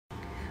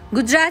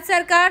ગુજરાત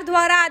સરકાર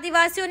દ્વારા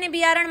આદિવાસીઓને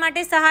બિયારણ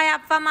માટે સહાય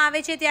આપવામાં આવે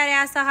છે, ત્યારે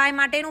આ સહાય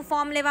માટેનું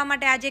ફોર્મ લેવા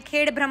માટે આજે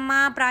ખેડ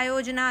બ્રહ્મા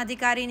પ્રાયોજના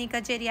અધિકારીની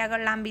કચેરી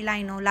આગળ લાંબી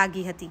લાઈનો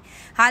લાગી હતી.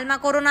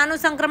 હાલમાં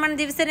કોરોનાનું સંક્રમણ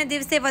દિવસે ને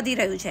દિવસે વધી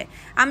રહ્યું છે.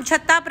 આમ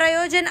છતાં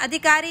પ્રયોજન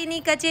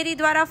અધિકારીની કચેરી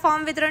દ્વારા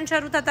ફોર્મ વિતરણ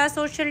શરૂ થતાં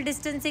સોશિયલ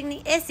ડિસ્ટન્સિંગની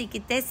એસી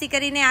કે તેસી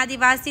કરીને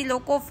આદિવાસી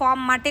લોકો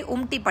ફોર્મ માટે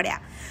ઉમટી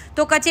પડ્યા.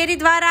 તો કચેરી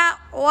દ્વારા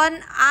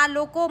આ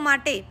લોકો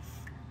માટે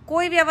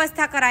કોઈ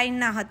વ્યવસ્થા કરાઈ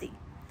ન હતી.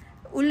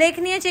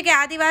 ઉલ્લેખનીય છે કે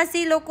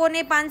આદિવાસી લોકોને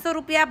 500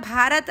 રૂપિયા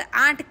ભારત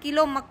 8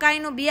 કિલો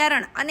મકાઈનું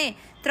બિયારણ અને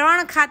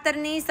 3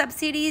 ખાતરની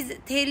સબસિડીઝ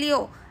થેલીઓ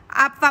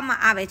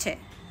આપવામાં આવે છે.